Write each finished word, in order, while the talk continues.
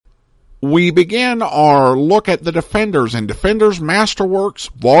We begin our look at the Defenders in Defenders Masterworks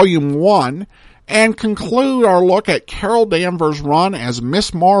Volume 1 and conclude our look at Carol Danvers' run as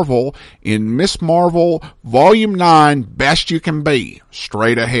Miss Marvel in Miss Marvel Volume 9 Best You Can Be.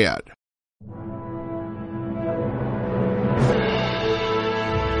 Straight ahead.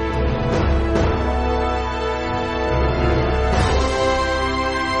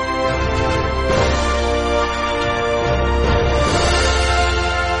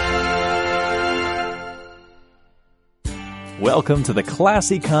 Welcome to the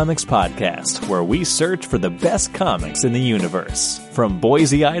Classy Comics Podcast, where we search for the best comics in the universe. From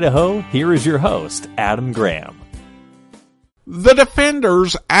Boise, Idaho, here is your host, Adam Graham. The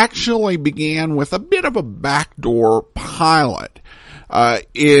Defenders actually began with a bit of a backdoor pilot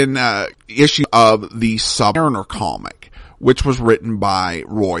in issue of the Submariner comic, which was written by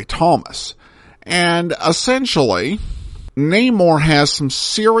Roy Thomas. And essentially, Namor has some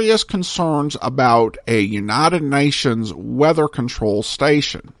serious concerns about a United Nations weather control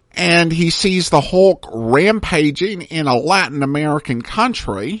station. And he sees the Hulk rampaging in a Latin American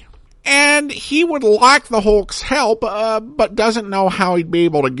country. And he would like the Hulk's help, but doesn't know how he'd be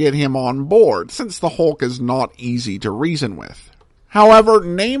able to get him on board, since the Hulk is not easy to reason with. However,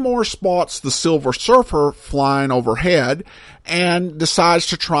 Namor spots the Silver Surfer flying overhead and decides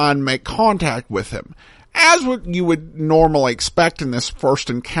to try and make contact with him. As what you would normally expect in this first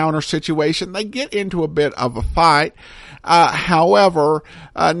encounter situation, they get into a bit of a fight. However,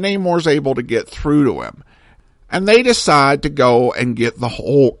 Namor's able to get through to him. And they decide to go and get the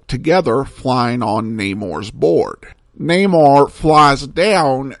Hulk together, flying on Namor's board. Namor flies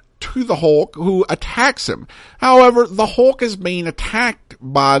down to the Hulk, who attacks him. However, the Hulk is being attacked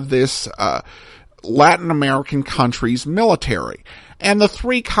by this Latin American country's military. And the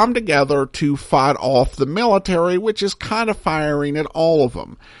three come together to fight off the military, which is kind of firing at all of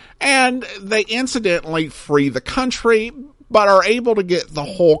them. And they incidentally free the country, but are able to get the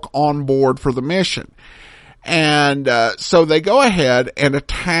Hulk on board for the mission. And so they go ahead and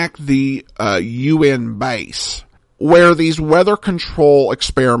attack the UN base, where these weather control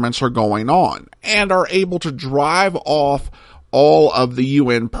experiments are going on, and are able to drive off all of the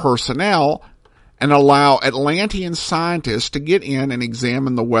UN personnel and allow Atlantean scientists to get in and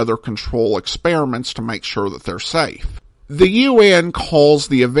examine the weather control experiments to make sure that they're safe. The UN calls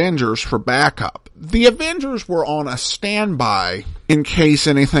the Avengers for backup. The Avengers were on a standby in case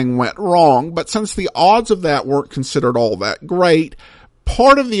anything went wrong, but since the odds of that weren't considered all that great,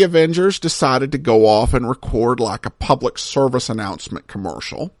 part of the Avengers decided to go off and record like a public service announcement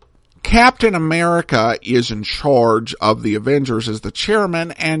commercial. Captain America is in charge of the Avengers as the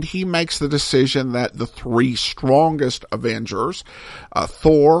chairman, and he makes the decision that the three strongest Avengers,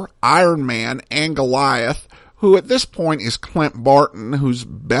 Thor, Iron Man, and Goliath, who at this point is Clint Barton, who's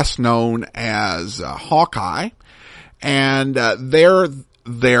best known as Hawkeye, and they're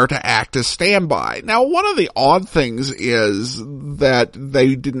there to act as standby. Now, one of the odd things is that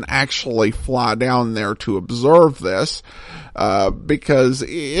they didn't actually fly down there to observe this, because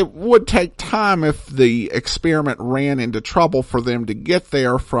it would take time if the experiment ran into trouble for them to get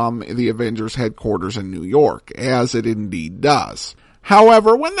there from the Avengers headquarters in New York, as it indeed does.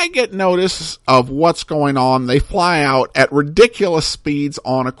 However, when they get notice of what's going on, they fly out at ridiculous speeds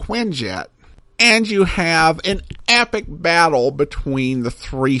on a Quinjet, and you have an epic battle between the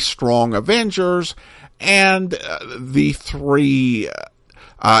three strong Avengers and the three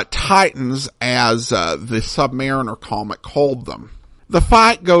Titans, as the Submariner comic called them. The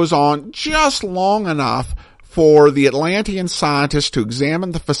fight goes on just long enough for the Atlantean scientists to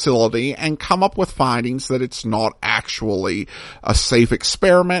examine the facility and come up with findings that it's not actually a safe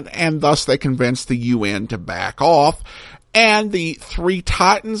experiment, and thus they convince the UN to back off, and the three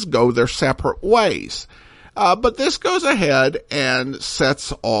Titans go their separate ways. But this goes ahead and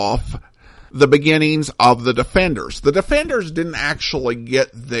sets off the beginnings of the Defenders. The Defenders didn't actually get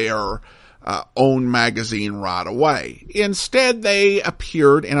their own magazine right away. Instead, they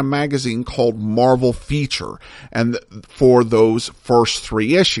appeared in a magazine called Marvel Feature, and for those first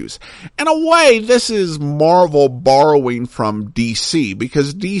three issues. In a way, this is Marvel borrowing from DC,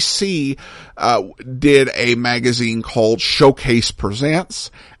 because DC did a magazine called Showcase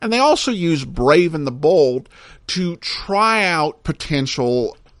Presents, and they also used Brave and the Bold to try out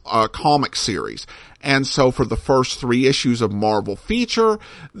potential comic series. And so for the first three issues of Marvel Feature,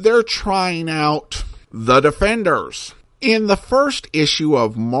 they're trying out the Defenders. In the first issue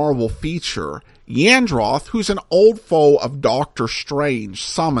of Marvel Feature, Yandroth, who's an old foe of Doctor Strange,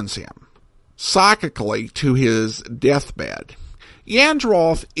 summons him psychically to his deathbed.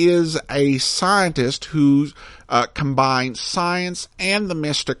 Yandroth is a scientist who combined science and the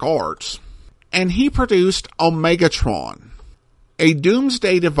mystic arts. And he produced Omegatron, a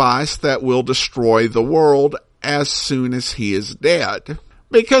doomsday device that will destroy the world as soon as he is dead.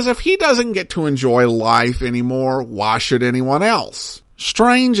 Because if he doesn't get to enjoy life anymore, why should anyone else?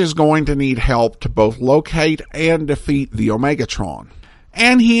 Strange is going to need help to both locate and defeat the Omegatron.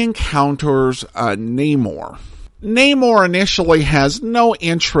 And he encounters Namor. Namor initially has no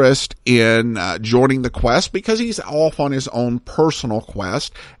interest in joining the quest because he's off on his own personal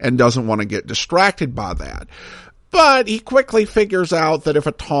quest and doesn't want to get distracted by that. But he quickly figures out that if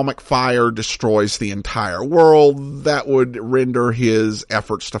atomic fire destroys the entire world, that would render his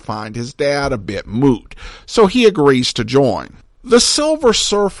efforts to find his dad a bit moot. So he agrees to join. The Silver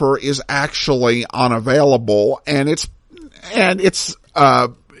Surfer is actually unavailable, and it's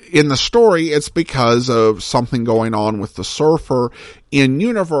in the story, it's because of something going on with the Surfer in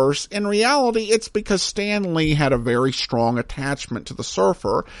universe. In reality, it's because Stan Lee had a very strong attachment to the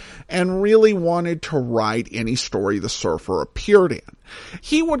Surfer and really wanted to write any story the Surfer appeared in.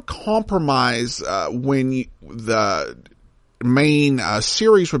 He would compromise when the main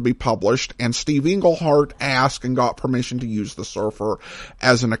series would be published, and Steve Englehart asked and got permission to use the Surfer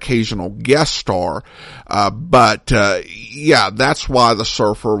as an occasional guest star. But that's why the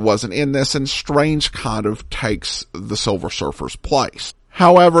Surfer wasn't in this, and Strange kind of takes the Silver Surfer's place.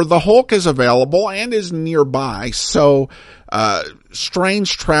 However, the Hulk is available and is nearby, so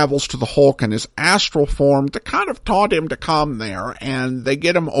Strange travels to the Hulk in his astral form to kind of taunt him to come there, and they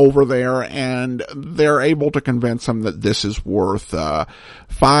get him over there, and they're able to convince him that this is worth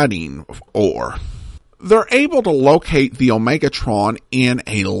fighting for. They're able to locate the Omegatron in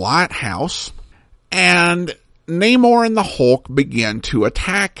a lighthouse, and Namor and the Hulk begin to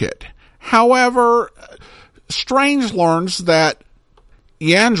attack it. However, Strange learns that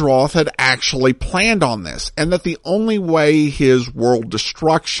Yandroth had actually planned on this, and that the only way his world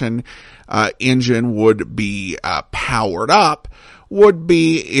destruction engine would be powered up would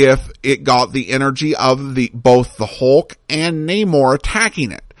be if it got the energy of both the Hulk and Namor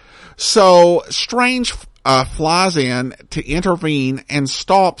attacking it. So Strange flies in to intervene and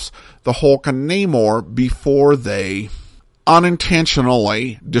stops the Hulk and Namor before they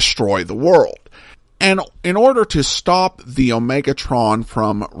unintentionally destroy the world. And in order to stop the Omegatron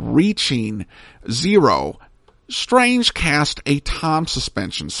from reaching zero, Strange cast a time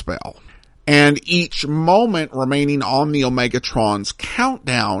suspension spell. And each moment remaining on the Omegatron's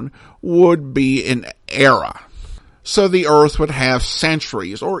countdown would be an era. So the Earth would have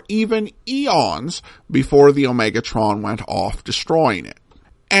centuries or even eons before the Omegatron went off, destroying it.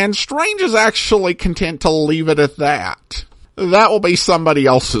 And Strange is actually content to leave it at that. That will be somebody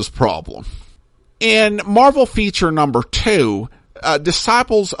else's problem. In Marvel feature number 2,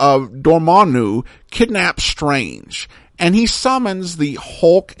 disciples of Dormammu kidnap Strange, and he summons the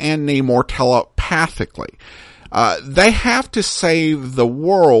Hulk and Namor telepathically. They have to save the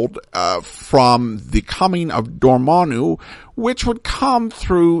world from the coming of Dormammu, which would come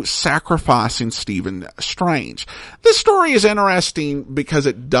through sacrificing Stephen Strange. This story is interesting because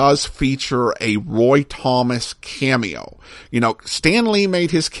it does feature a Roy Thomas cameo. You know, Stan Lee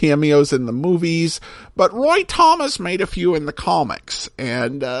made his cameos in the movies, but Roy Thomas made a few in the comics,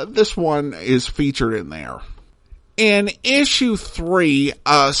 and this one is featured in there. In issue 3,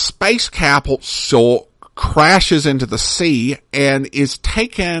 a space capsule crashes into the sea and is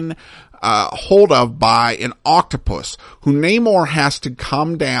taken hold of by an octopus who Namor has to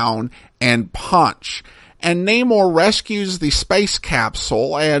come down and punch. And Namor rescues the space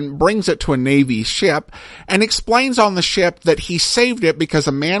capsule and brings it to a Navy ship and explains on the ship that he saved it because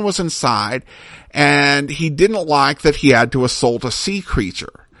a man was inside and he didn't like that he had to assault a sea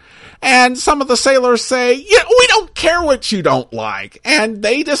creature. And some of the sailors say, yeah, we don't care what you don't like. And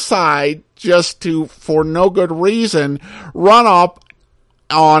they decide just to, for no good reason, run up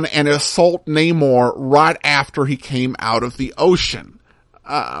on and assault Namor right after he came out of the ocean.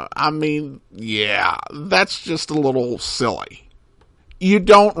 That's just a little silly. You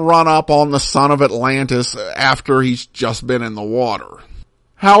don't run up on the son of Atlantis after he's just been in the water.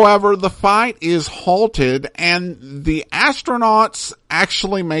 However, the fight is halted, and the astronauts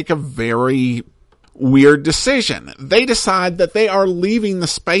actually make a very weird decision. They decide that they are leaving the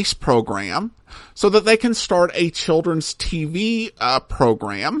space program so that they can start a children's TV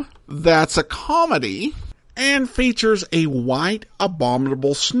program that's a comedy and features a white,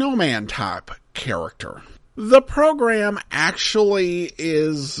 abominable snowman type character. The program actually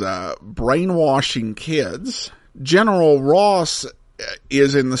is brainwashing kids. General Ross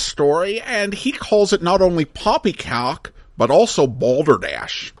is in the story, and he calls it not only poppycock, but also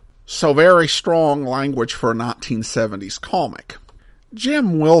balderdash. So very strong language for a 1970s comic.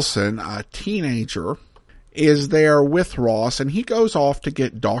 Jim Wilson, a teenager, is there with Ross, and he goes off to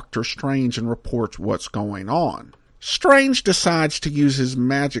get Doctor Strange and reports what's going on. Strange decides to use his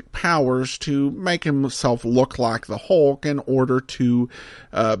magic powers to make himself look like the Hulk in order to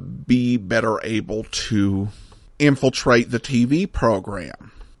be better able to infiltrate the TV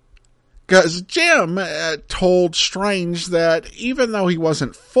program. Because Jim told Strange that even though he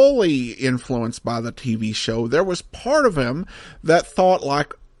wasn't fully influenced by the TV show, there was part of him that thought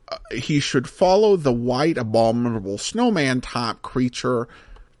like he should follow the white abominable snowman type creature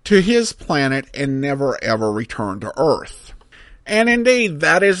to his planet and never ever return to Earth. And indeed,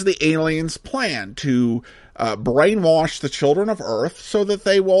 that is the aliens' plan, to brainwash the children of Earth so that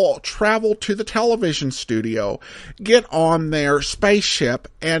they will travel to the television studio, get on their spaceship,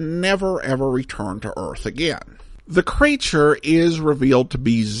 and never ever return to Earth again. The creature is revealed to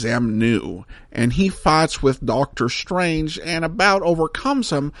be Xemnu, and he fights with Doctor Strange and about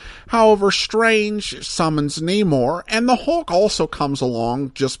overcomes him. However, Strange summons Namor, and the Hulk also comes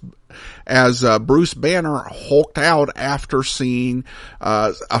along just as Bruce Banner hulked out after seeing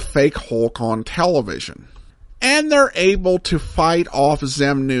a fake Hulk on television. And they're able to fight off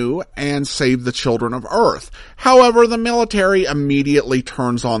Xemnu and save the children of Earth. However, the military immediately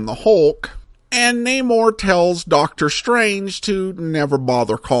turns on the Hulk, and Namor tells Doctor Strange to never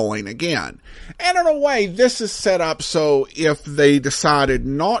bother calling again. And in a way, this is set up so if they decided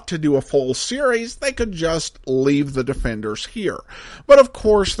not to do a full series, they could just leave the Defenders here. But of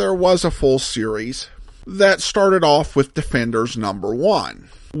course, there was a full series that started off with Defenders #1.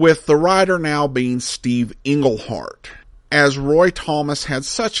 With the writer now being Steve Englehart, as Roy Thomas had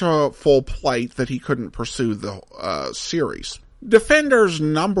such a full plate that he couldn't pursue the series. Defenders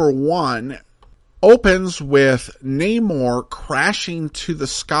 #1 opens with Namor crashing to the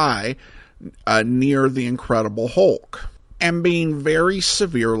sky near the Incredible Hulk and being very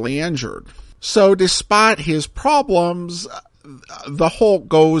severely injured. So despite his problems, the Hulk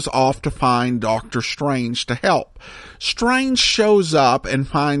goes off to find Doctor Strange to help. Strange shows up and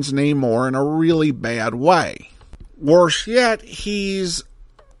finds Namor in a really bad way. Worse yet, he's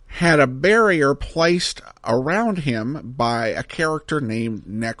had a barrier placed around him by a character named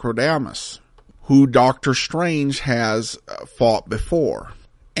Necrodamus, who Doctor Strange has fought before,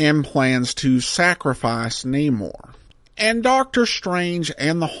 and plans to sacrifice Namor. And Doctor Strange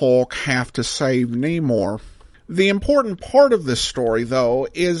and the Hulk have to save Namor. The important part of this story, though,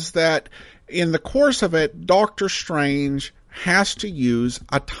 is that in the course of it, Doctor Strange has to use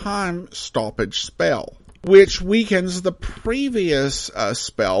a time stoppage spell, which weakens the previous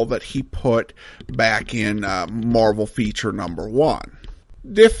spell that he put back in Marvel feature #1.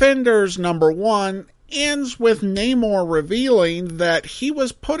 Defenders #1 ends with Namor revealing that he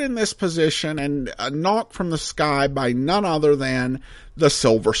was put in this position and knocked from the sky by none other than the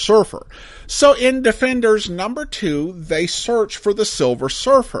Silver Surfer. So in Defenders #2, they search for the Silver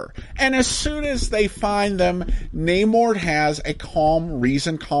Surfer. And as soon as they find them, Namor has a calm,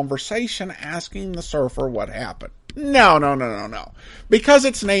 reasoned conversation asking the Surfer what happened. No. Because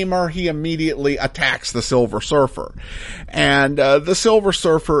it's Namor, he immediately attacks the Silver Surfer. And the Silver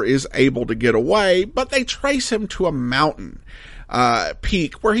Surfer is able to get away, but they trace him to a mountain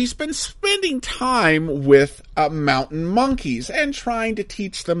peak where he's been spending time with mountain monkeys and trying to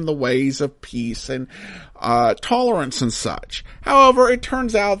teach them the ways of peace and tolerance and such. However, it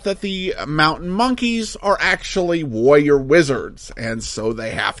turns out that the mountain monkeys are actually warrior wizards, and so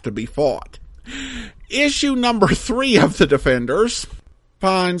they have to be fought. Issue #3 of the Defenders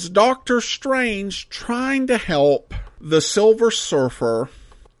finds Doctor Strange trying to help the Silver Surfer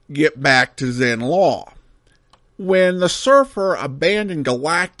get back to Zen Law. When the Surfer abandoned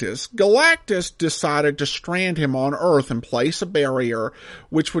Galactus, Galactus decided to strand him on Earth and place a barrier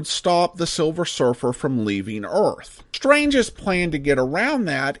which would stop the Silver Surfer from leaving Earth. Strange's plan to get around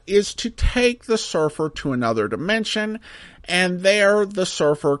that is to take the Surfer to another dimension, and there the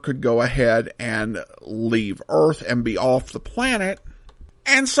Surfer could go ahead and leave Earth and be off the planet.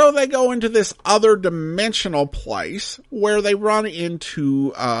 And so they go into this other dimensional place where they run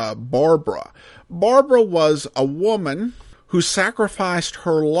into Barbara. Barbara was a woman who sacrificed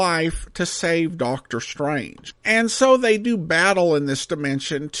her life to save Doctor Strange. And so they do battle in this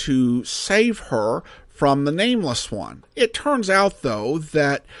dimension to save her from the Nameless One. It turns out, though,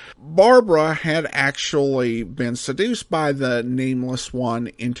 that Barbara had actually been seduced by the Nameless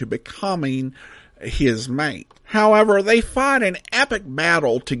One into becoming his mate. However, they fight an epic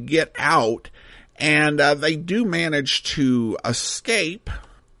battle to get out, and they do manage to escape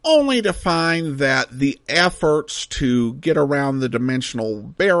only to find that the efforts to get around the dimensional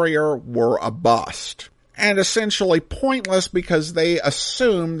barrier were a bust, and essentially pointless because they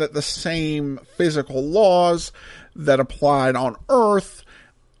assumed that the same physical laws that applied on Earth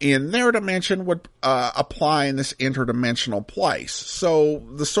in their dimension would apply in this interdimensional place. So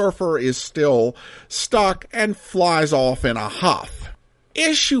the surfer is still stuck and flies off in a huff.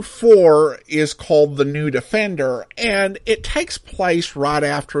 Issue 4 is called The New Defender, and it takes place right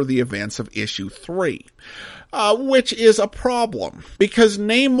after the events of Issue 3, which is a problem, because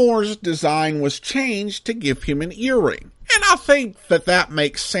Namor's design was changed to give him an earring. And I think that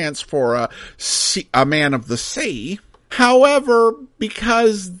makes sense for a man of the sea. However,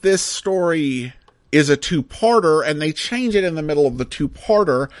 because this story is a two-parter, and they change it in the middle of the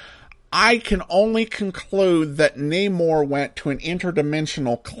two-parter, I can only conclude that Namor went to an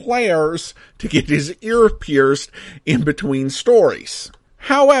interdimensional Claire's to get his ear pierced in between stories.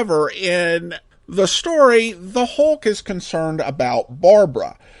 However, in the story, the Hulk is concerned about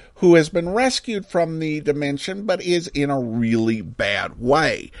Barbara, who has been rescued from the dimension but is in a really bad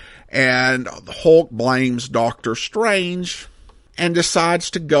way. And the Hulk blames Doctor Strange and decides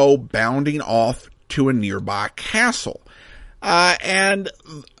to go bounding off to a nearby castle.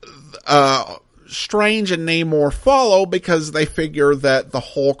 Strange and Namor follow because they figure that the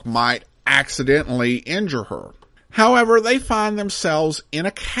Hulk might accidentally injure her. However, they find themselves in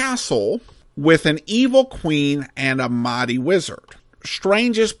a castle with an evil queen and a mighty wizard.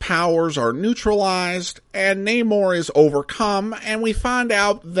 Strange's powers are neutralized, and Namor is overcome, and we find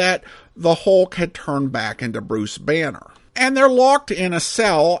out that the Hulk had turned back into Bruce Banner. And they're locked in a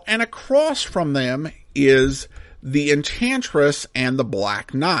cell, and across from them is the Enchantress and the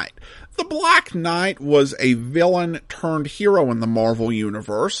Black Knight. The Black Knight was a villain turned hero in the Marvel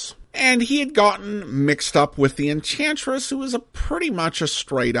Universe, and he had gotten mixed up with the Enchantress, who was pretty much a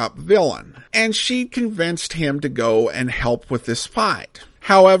straight-up villain, and she convinced him to go and help with this fight.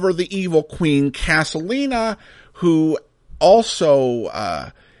 However, the evil Queen Castellina, who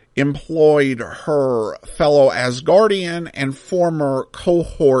also employed her fellow Asgardian and former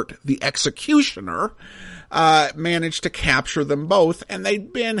cohort, the Executioner, managed to capture them both, and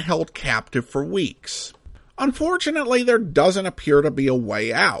they'd been held captive for weeks. Unfortunately, there doesn't appear to be a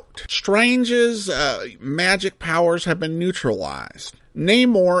way out. Strange's magic powers have been neutralized.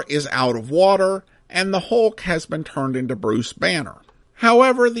 Namor is out of water, and the Hulk has been turned into Bruce Banner.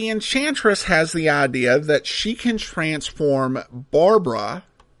 However, the Enchantress has the idea that she can transform Barbara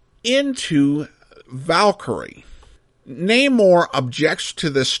into Valkyrie. Namor objects to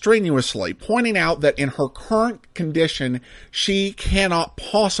this strenuously, pointing out that in her current condition, she cannot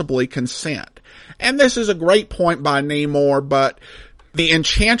possibly consent. And this is a great point by Namor, but the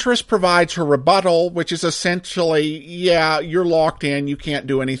Enchantress provides her rebuttal, which is essentially, yeah, you're locked in, you can't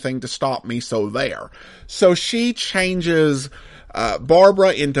do anything to stop me, so there. So she changes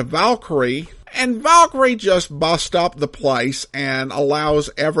Barbara into Valkyrie, and Valkyrie just busts up the place and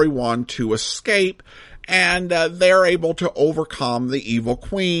allows everyone to escape, and they're able to overcome the evil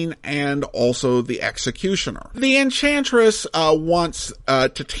queen and also the Executioner. The Enchantress wants to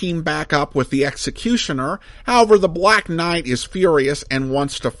team back up with the Executioner. However, the Black Knight is furious and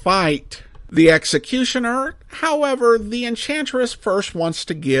wants to fight the Executioner. However, the Enchantress first wants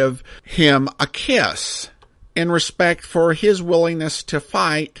to give him a kiss in respect for his willingness to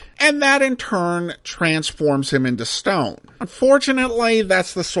fight, and that in turn transforms him into stone. Unfortunately,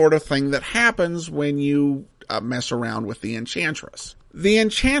 that's the sort of thing that happens when you mess around with the Enchantress. The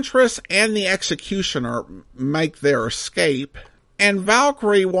Enchantress and the Executioner make their escape, and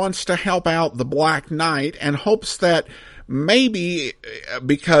Valkyrie wants to help out the Black Knight and hopes that maybe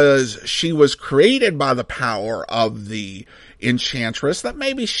because she was created by the power of the Enchantress, that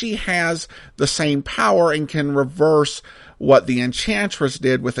maybe she has the same power and can reverse what the Enchantress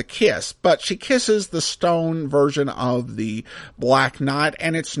did with a kiss. But she kisses the stone version of the Black Knight,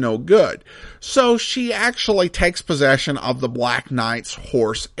 and it's no good. So she actually takes possession of the Black Knight's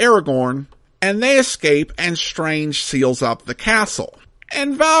horse, Aragorn, and they escape, and Strange seals up the castle.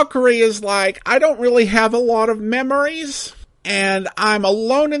 And Valkyrie is like, I don't really have a lot of memories, and I'm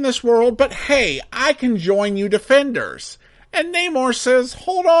alone in this world, but hey, I can join you Defenders. And Namor says,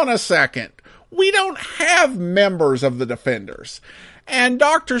 hold on a second. We don't have members of the Defenders. And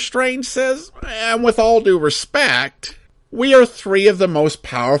Doctor Strange says, and with all due respect, we are three of the most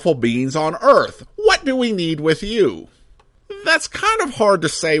powerful beings on Earth. What do we need with you? That's kind of hard to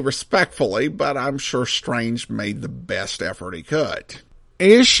say respectfully, but I'm sure Strange made the best effort he could.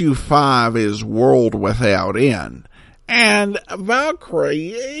 Issue 5 is World Without End. And Valkyrie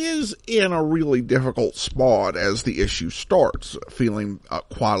is in a really difficult spot as the issue starts, feeling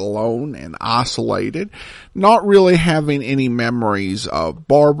quite alone and isolated, not really having any memories of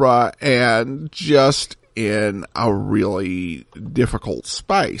Barbara, and just in a really difficult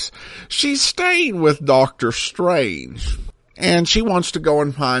space. She's staying with Doctor Strange, and she wants to go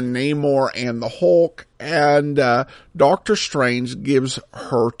and find Namor and the Hulk, and Doctor Strange gives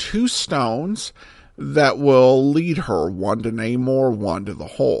her 2 stones that will lead her, one to Namor, one to the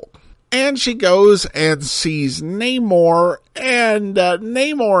Hulk. And she goes and sees Namor, and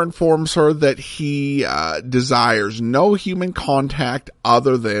Namor informs her that he desires no human contact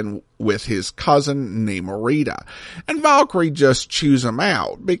other than with his cousin Namorita. And Valkyrie just chews him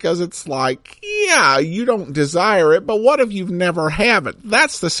out, because it's like, yeah, you don't desire it, but what if you've never have it?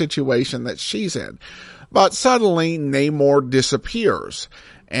 That's the situation that she's in. But suddenly Namor disappears.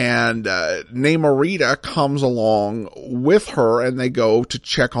 And Namorita comes along with her, and they go to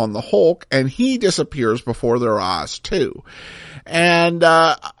check on the Hulk, and he disappears before their eyes too. And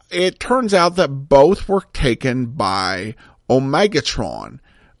it turns out that both were taken by Omegatron,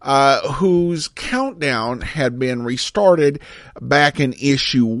 whose countdown had been restarted back in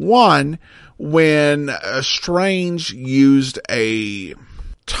issue 1 when Strange used a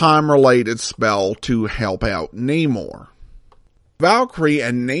time-related spell to help out Namor. Valkyrie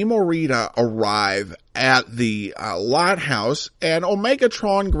and Namorita arrive at the lighthouse, and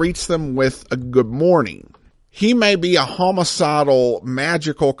Omegatron greets them with a good morning. He may be a homicidal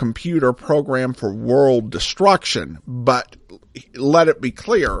magical computer programmed for world destruction, but let it be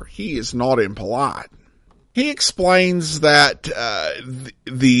clear, he is not impolite. He explains that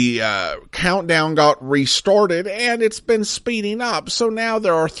the countdown got restarted and it's been speeding up, so now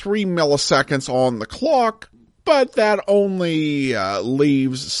there are 3 milliseconds on the clock, but that only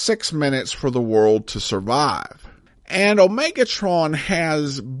leaves 6 minutes for the world to survive. And Omegatron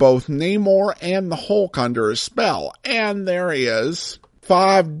has both Namor and the Hulk under his spell, and there is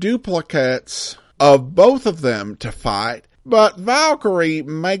 5 duplicates of both of them to fight, but Valkyrie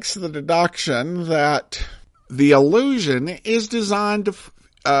makes the deduction that the illusion is designed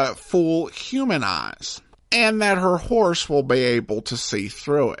to fool human eyes, and that her horse will be able to see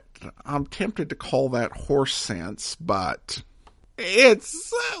through it. I'm tempted to call that horse sense, but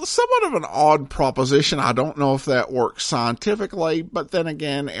it's somewhat of an odd proposition. I don't know if that works scientifically, but then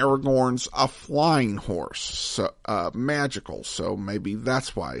again, Aragorn's a flying horse, so, magical, so maybe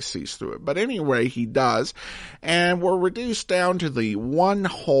that's why he sees through it. But anyway, he does, and we're reduced down to the 1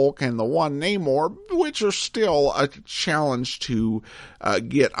 Hulk and the 1 Namor, which are still a challenge to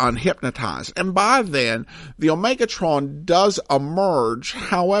get unhypnotized. And by then, the Omegatron does emerge.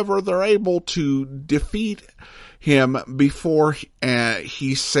 However, they're able to defeat him before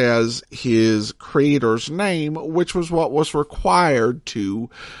he says his creator's name, which was what was required to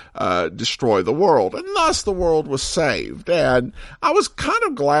destroy the world. And thus the world was saved. And I was kind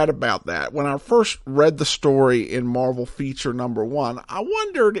of glad about that. When I first read the story in Marvel Feature number 1, I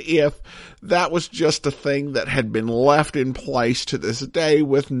wondered if that was just a thing that had been left in place to this day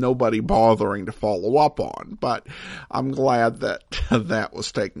with nobody bothering to follow up on. But I'm glad that that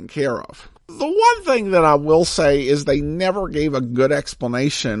was taken care of. The one thing that I will say is they never gave a good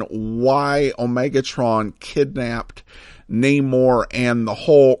explanation why Omegatron kidnapped Namor and the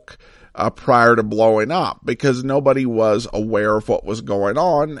Hulk prior to blowing up, because nobody was aware of what was going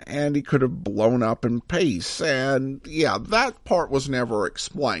on, and he could have blown up in peace. And yeah, that part was never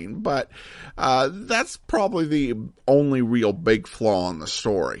explained, but that's probably the only real big flaw in the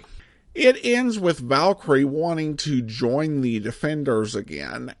story. It ends with Valkyrie wanting to join the Defenders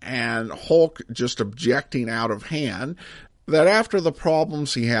again, and Hulk just objecting out of hand that after the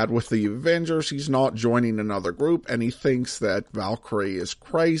problems he had with the Avengers, he's not joining another group, and he thinks that Valkyrie is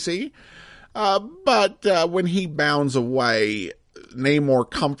crazy. But when he bounds away, Namor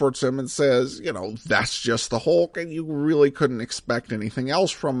comforts him and says, you know, that's just the Hulk, and you really couldn't expect anything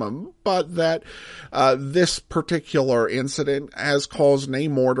else from him, but that this particular incident has caused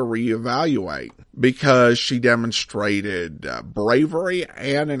Namor to reevaluate, because she demonstrated bravery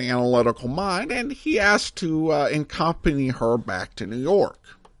and an analytical mind, and he asked to accompany her back to New York.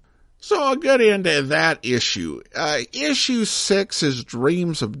 So I'll get into that issue. Issue 6 is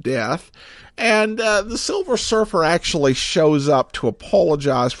Dreams of Death, and the Silver Surfer actually shows up to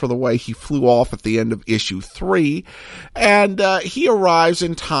apologize for the way he flew off at the end of issue 3, and he arrives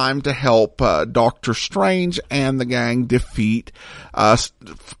in time to help Doctor Strange and the gang defeat a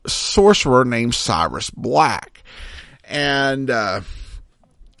sorcerer named Cyrus Black. And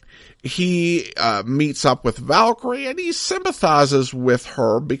he meets up with Valkyrie, and he sympathizes with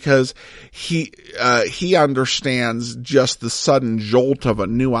her because he understands just the sudden jolt of a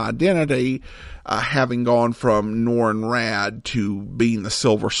new identity, having gone from Norrin Radd to being the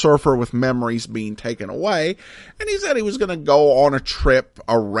Silver Surfer with memories being taken away. And he said he was going to go on a trip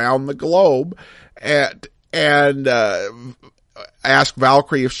around the globe and asked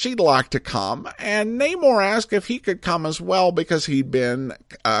Valkyrie if she'd like to come, and Namor asked if he could come as well because he'd been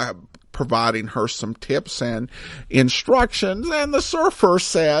providing her some tips and instructions, and the Surfer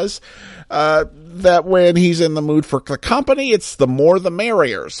says that when he's in the mood for the company, it's the more the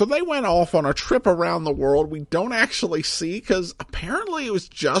merrier. So they went off on a trip around the world we don't actually see because apparently it was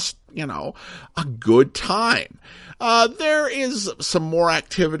just, a good time. There is some more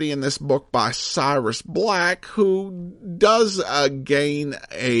activity in this book by Cyrus Black, who does gain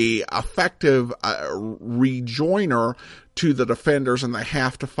a effective rejoiner to the Defenders, and they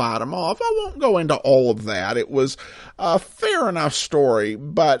have to fight him off. I won't go into all of that. It was a fair enough story,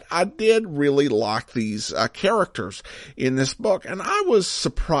 but I did really like these characters in this book, and I was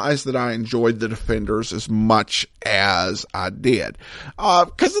surprised that I enjoyed the Defenders as much as I did.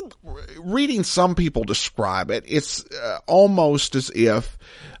 Because reading some people describe it, it's almost as if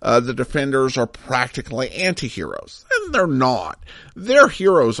the Defenders are practically anti-heroes. And they're not. They're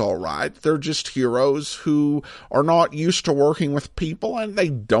heroes, all right. They're just heroes who are not used to working with people, and they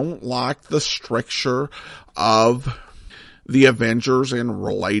don't like the stricture of the Avengers and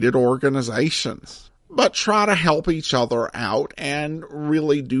related organizations, but try to help each other out and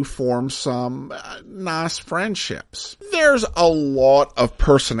really do form some nice friendships. There's a lot of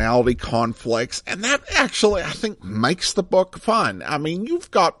personality conflicts, and that actually, I think, makes the book fun. I mean,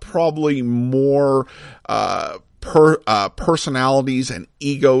 you've got probably more personalities and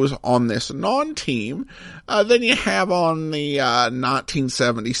egos on this non-team than you have on the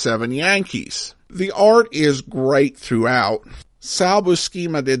 1977 Yankees. The art is great throughout. Sal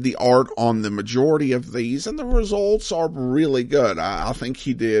Buscema did the art on the majority of these, and the results are really good. I think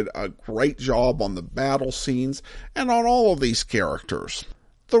he did a great job on the battle scenes and on all of these characters.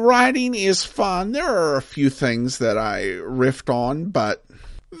 The writing is fun. There are a few things that I riffed on, but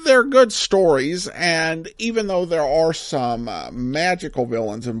they're good stories, and even though there are some magical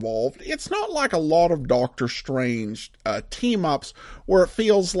villains involved, it's not like a lot of Doctor Strange team-ups where it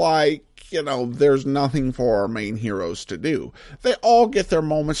feels like, there's nothing for our main heroes to do. They all get their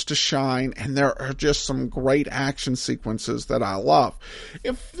moments to shine, and there are just some great action sequences that I love.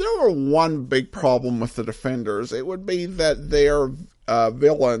 If there were one big problem with the Defenders, it would be that their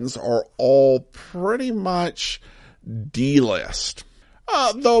villains are all pretty much D-list.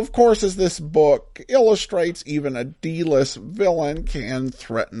 Though, of course, as this book illustrates, even a D-list villain can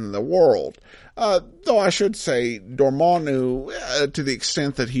threaten the world. Though I should say, Dormammu, to the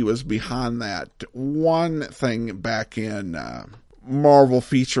extent that he was behind that one thing back in Marvel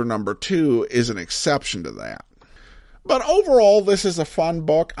feature number 2, is an exception to that. But overall, this is a fun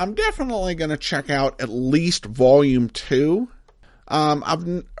book. I'm definitely going to check out at least volume 2.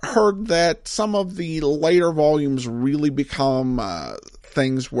 I've heard that some of the later volumes really become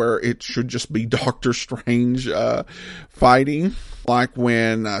things where it should just be Doctor Strange fighting, like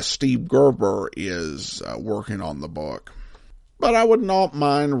when Steve Gerber is working on the book. But I would not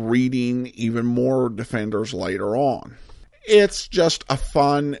mind reading even more Defenders later on. It's just a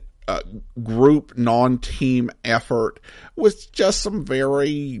fun group, non-team effort with just some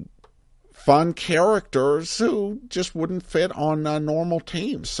very fun characters who just wouldn't fit on normal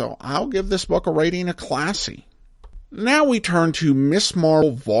teams. So I'll give this book a rating of classy. Now we turn to Miss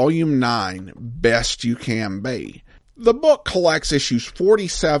Marvel Volume 9, Best You Can Be. The book collects issues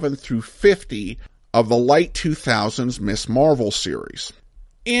 47 through 50 of the late 2000s Miss Marvel series.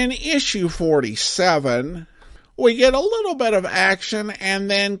 In issue 47, we get a little bit of action,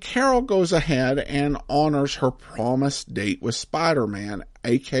 and then Carol goes ahead and honors her promised date with Spider-Man,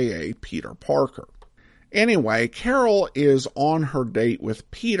 aka Peter Parker. Anyway, Carol is on her date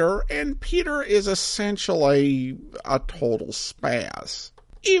with Peter, and Peter is essentially a total spaz.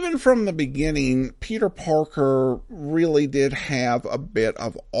 Even from the beginning, Peter Parker really did have a bit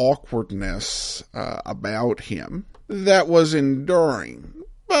of awkwardness about him that was enduring.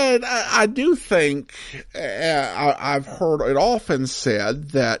 But I do think, I've heard it often said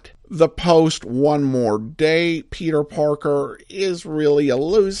that the post One More Day Peter Parker is really a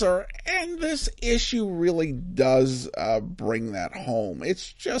loser, and this issue really does bring that home.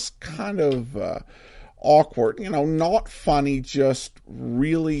 It's just kind of awkward, not funny, just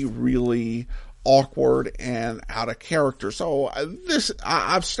really, really awkward and out of character. So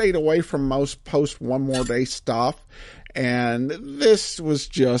I've stayed away from most post One More Day stuff, And this was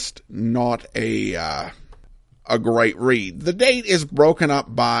just not a great read. The date is broken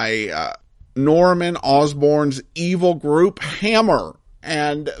up by Norman Osborn's evil group, Hammer.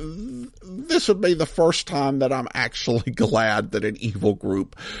 And this would be the first time that I'm actually glad that an evil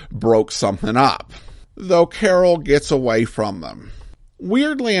group broke something up, though Carol gets away from them.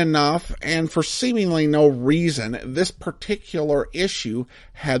 Weirdly enough, and for seemingly no reason, this particular issue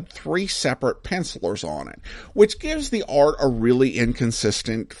had 3 separate pencilers on it, which gives the art a really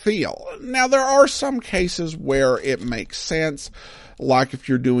inconsistent feel. Now, there are some cases where it makes sense, like if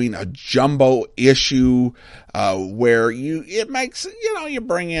you're doing a jumbo issue, where you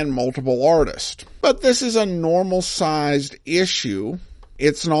bring in multiple artists. But this is a normal sized issue.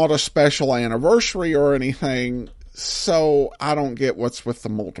 It's not a special anniversary or anything, so I don't get what's with the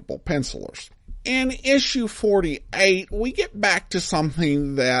multiple pencilers. In issue 48, we get back to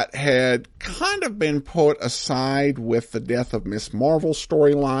something that had kind of been put aside with the Death of Miss Marvel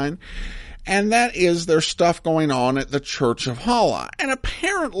storyline, and that is there's stuff going on at the Church of Hala. And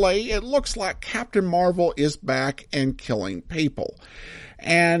apparently it looks like Captain Marvel is back and killing people.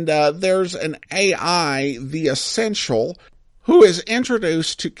 And there's an AI, the Essential, who is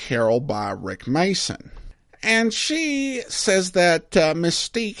introduced to Carol by Rick Mason. And she says that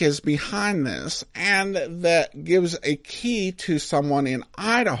Mystique is behind this, and that gives a key to someone in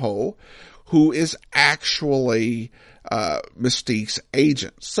Idaho who is actually Mystique's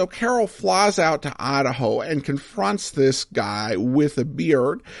agent. So Carol flies out to Idaho and confronts this guy with a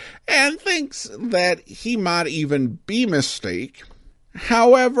beard and thinks that he might even be Mystique.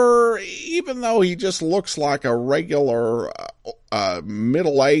 However, even though he just looks like a regular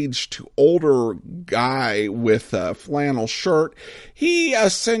middle-aged to older guy with a flannel shirt, he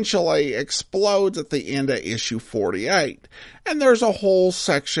essentially explodes at the end of issue 48. And there's a whole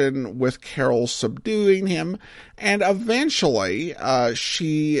section with Carol subduing him, and eventually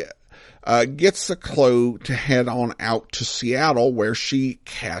she gets the clue to head on out to Seattle, where she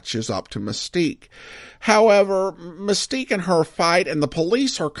catches up to Mystique. However, Mystique and her fight, and the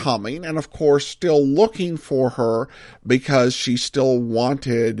police are coming, and of course still looking for her because she's still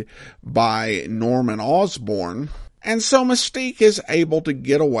wanted by Norman Osborn. And so Mystique is able to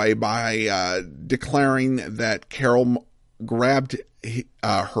get away by declaring that Carol grabbed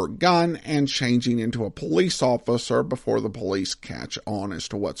her gun and changing into a police officer before the police catch on as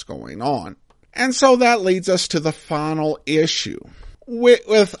to what's going on. And so that leads us to the final issue,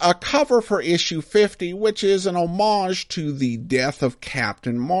 with a cover for issue 50, which is an homage to the death of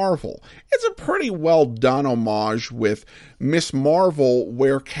Captain Marvel. It's a pretty well done homage with Miss Marvel,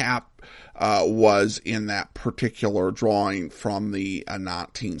 where Cap was in that particular drawing from the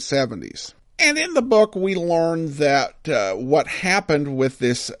 1970s. And in the book, we learn that what happened with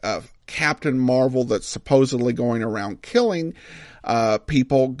this Captain Marvel that's supposedly going around killing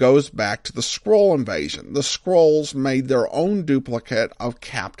people goes back to the Skrull invasion. The Skrulls made their own duplicate of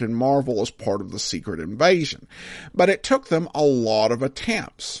Captain Marvel as part of the secret invasion, but it took them a lot of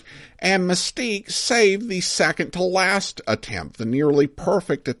attempts. And Mystique saved the second to last attempt, the nearly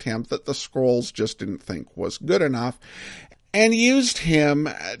perfect attempt that the Skrulls just didn't think was good enough, and used him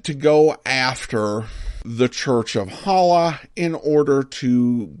to go after the Church of Hala in order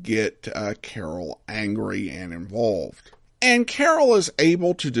to get Carol angry and involved. And Carol is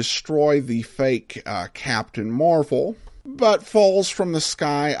able to destroy the fake Captain Marvel, but falls from the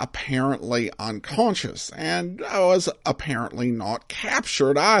sky apparently unconscious, and was apparently not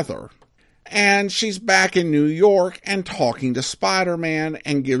captured either. And she's back in New York and talking to Spider-Man,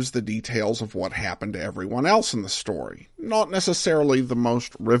 and gives the details of what happened to everyone else in the story. Not necessarily the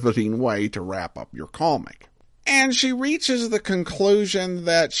most riveting way to wrap up your comic. And she reaches the conclusion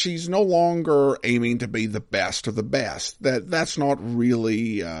that she's no longer aiming to be the best of the best. That's not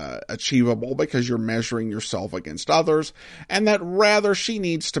really achievable because you're measuring yourself against others, and that rather she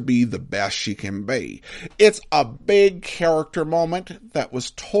needs to be the best she can be. It's a big character moment that was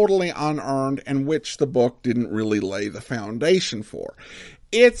totally unearned, and which the book didn't really lay the foundation for.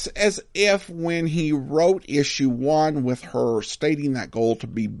 It's as if when he wrote issue 1 with her stating that goal to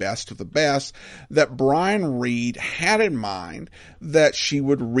be best of the best, that Brian Reed had in mind that she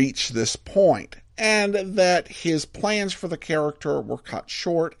would reach this point, and that his plans for the character were cut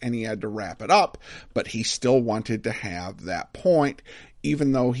short and he had to wrap it up, but he still wanted to have that point,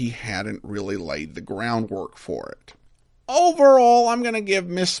 even though he hadn't really laid the groundwork for it. Overall, I'm going to give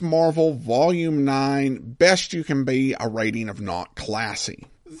Miss Marvel Volume 9, Best You Can Be, a rating of not classy.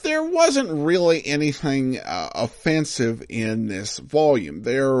 There wasn't really anything offensive in this volume.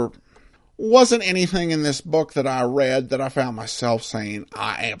 There wasn't anything in this book that I read that I found myself saying,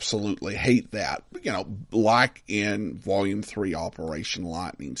 I absolutely hate that. like in Volume 3, Operation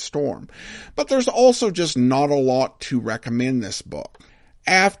Lightning Storm. But there's also just not a lot to recommend this book.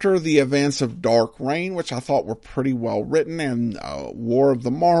 After the events of Dark Reign, which I thought were pretty well written, and War of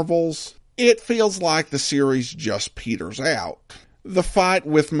the Marvels, it feels like the series just peters out. The fight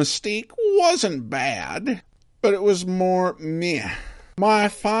with Mystique wasn't bad, but it was more meh. My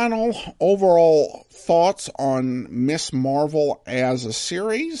final overall thoughts on Miss Marvel as a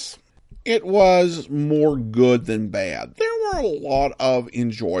series: it was more good than bad. There were a lot of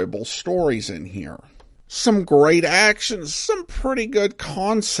enjoyable stories in here. Some great action, some pretty good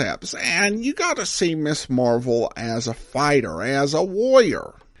concepts, and you got to see Miss Marvel as a fighter, as a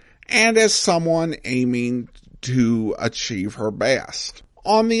warrior, and as someone aiming to achieve her best.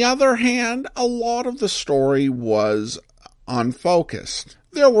 On the other hand, a lot of the story was unfocused.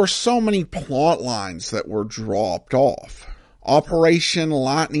 There were so many plot lines that were dropped off. Operation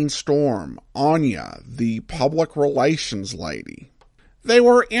Lightning Storm, Anya, the public relations lady. They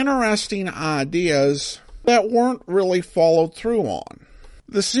were interesting ideas that weren't really followed through on.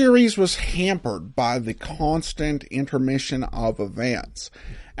 The series was hampered by the constant intermission of events.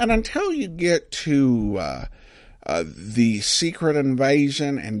 And until you get to the Secret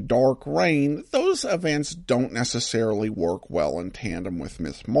Invasion and Dark Reign, those events don't necessarily work well in tandem with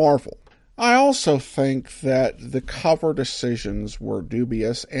Miss Marvel. I also think that the cover decisions were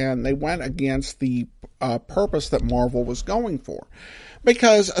dubious, and they went against the purpose that Marvel was going for.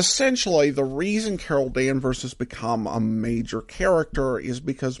 Because essentially the reason Carol Danvers has become a major character is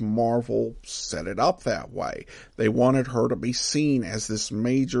because Marvel set it up that way. They wanted her to be seen as this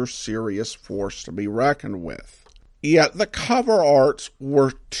major serious force to be reckoned with. Yet the cover arts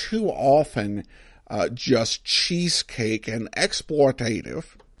were too often just cheesecake and exploitative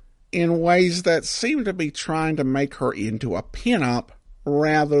in ways that seemed to be trying to make her into a pinup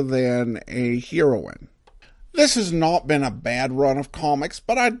rather than a heroine. This has not been a bad run of comics,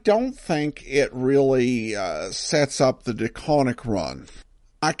 but I don't think it really sets up the DeConnick run.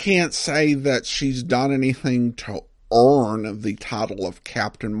 I can't say that she's done anything to earn the title of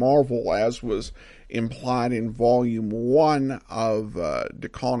Captain Marvel, as was implied in Volume 1 of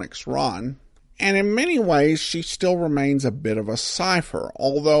DeConnick's run. And in many ways, she still remains a bit of a cipher,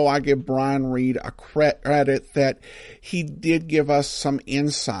 although I give Brian Reed a credit that he did give us some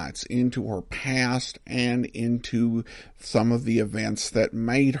insights into her past and into some of the events that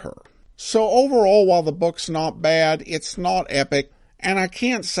made her. So overall, while the book's not bad, it's not epic, and I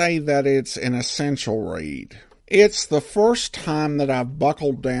can't say that it's an essential read. It's the first time that I've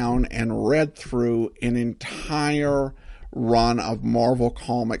buckled down and read through an entire run of Marvel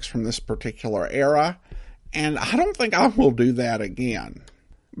comics from this particular era, and I don't think I will do that again,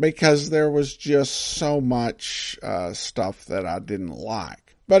 because there was just so much stuff that I didn't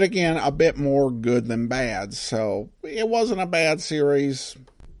like. But again, a bit more good than bad, so it wasn't a bad series.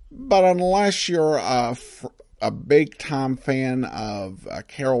 But unless you're a big-time fan of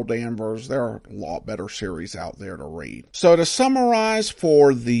Carol Danvers, there are a lot better series out there to read. So to summarize,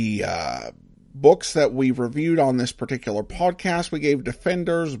 for the books that we reviewed on this particular podcast, we gave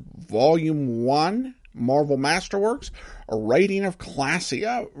Defenders Volume 1, Marvel Masterworks, a rating of classy,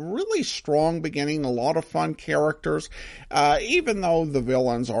 a really strong beginning, a lot of fun characters, even though the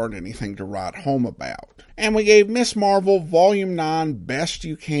villains aren't anything to write home about. And we gave Miss Marvel Volume 9, Best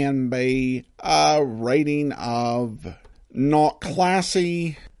You Can Be, a rating of not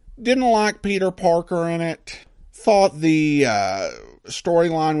classy, didn't like Peter Parker in it, thought the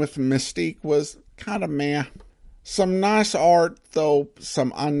storyline with Mystique was kind of meh. Some nice art, though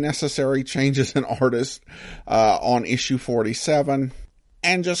some unnecessary changes in artists on issue 47,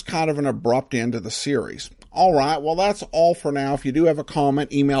 and just kind of an abrupt end to the series. Alright, well that's all for now. If you do have a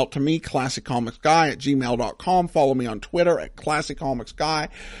comment, email it to me, classiccomicsguy@gmail.com. Follow me on Twitter @classiccomicsguy.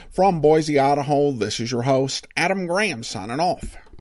 From Boise, Idaho, this is your host, Adam Graham, signing off.